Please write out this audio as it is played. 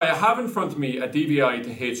have in front of me a DVI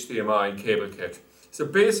to HDMI cable kit. So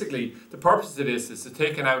basically, the purpose of this is to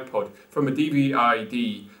take an output from a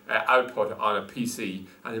DVI-D output on a PC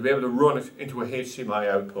and you'll be able to run it into a HDMI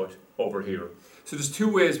output over here. So there's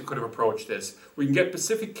two ways we could have approached this. We can get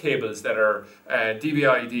specific cables that are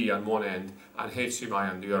DVI-D on one end and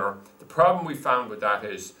HDMI on the other. The problem we found with that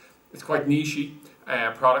is it's quite niche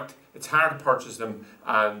product. It's hard to purchase them,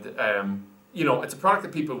 and you know, it's a product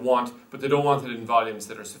that people want, but they don't want it in volumes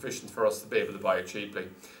that are sufficient for us to be able to buy it cheaply.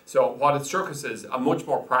 So what it circuses a much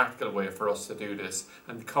more practical way for us to do this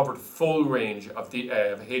and cover the full range of the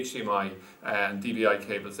HDMI and DVI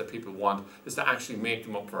cables that people want is to actually make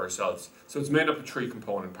them up for ourselves. So it's made up of 3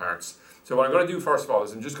 component parts. So what I'm going to do first of all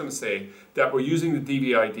is I'm just going to say that we're using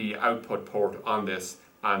the DVI-D output port on this,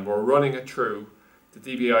 and we're running it through the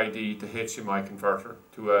DVI-D to HDMI converter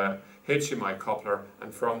to a HDMI coupler,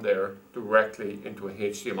 and from there directly into a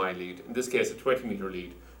HDMI lead, in this case a 20-meter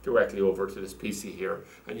lead, directly over to this PC here,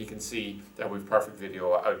 and you can see that we've perfect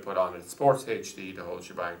video output on it. It supports HD, the whole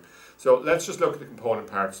shebang. So let's just look at the component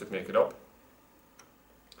parts that make it up.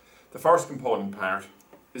 The first component part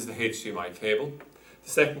is the HDMI cable. The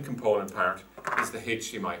second component part is the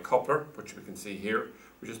HDMI coupler, which we can see here.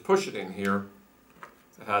 We just push it in here.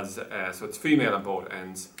 It has, so it's female on both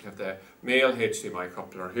ends. We have the male HDMI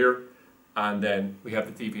coupler here, and then we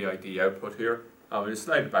have the DVI-D output here. I'll just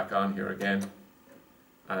slide it back on here again,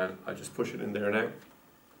 and I'll just push it in there now.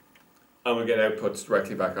 And we'll get outputs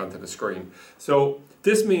directly back onto the screen. So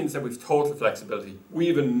this means that we've total flexibility. We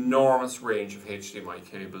have an enormous range of HDMI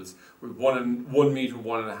cables. We've 1 meter,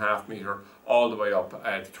 1.5 meter, all the way up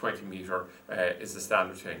to 20 meter is the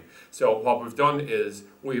standard thing. So what we've done is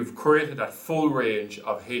we've created that full range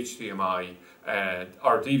of HDMI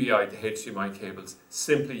or DVI to HDMI cables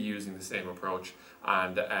simply using the same approach,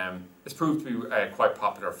 and it's proved to be quite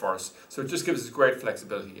popular for us. So it just gives us great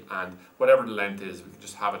flexibility, and whatever the length is, we can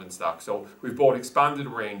just have it in stock. So we've both expanded the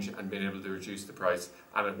range and been able to reduce the price,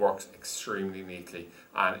 and it works extremely neatly,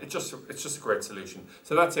 and it's just a great solution.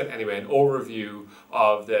 So that's it anyway, an overview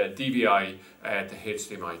of the DVI to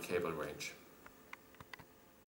HDMI cable range.